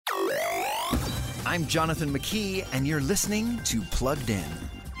I'm Jonathan McKee, and you're listening to Plugged In.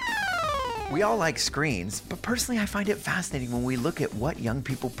 We all like screens, but personally I find it fascinating when we look at what young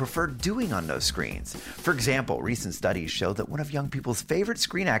people prefer doing on those screens. For example, recent studies show that one of young people's favorite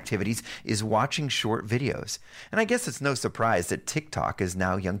screen activities is watching short videos. And I guess it's no surprise that TikTok is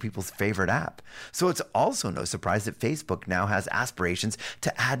now young people's favorite app. So it's also no surprise that Facebook now has aspirations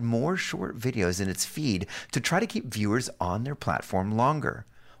to add more short videos in its feed to try to keep viewers on their platform longer.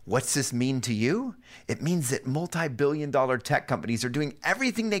 What's this mean to you? It means that multi-billion-dollar tech companies are doing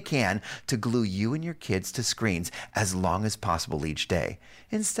everything they can to glue you and your kids to screens as long as possible each day,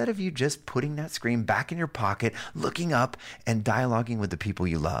 instead of you just putting that screen back in your pocket, looking up, and dialoguing with the people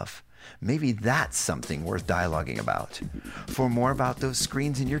you love. Maybe that's something worth dialoguing about. For more about those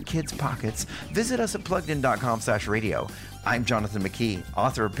screens in your kids' pockets, visit us at pluggedin.com/radio. I'm Jonathan McKee,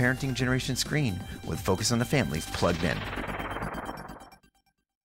 author of Parenting Generation Screen, with Focus on the Family's Plugged In.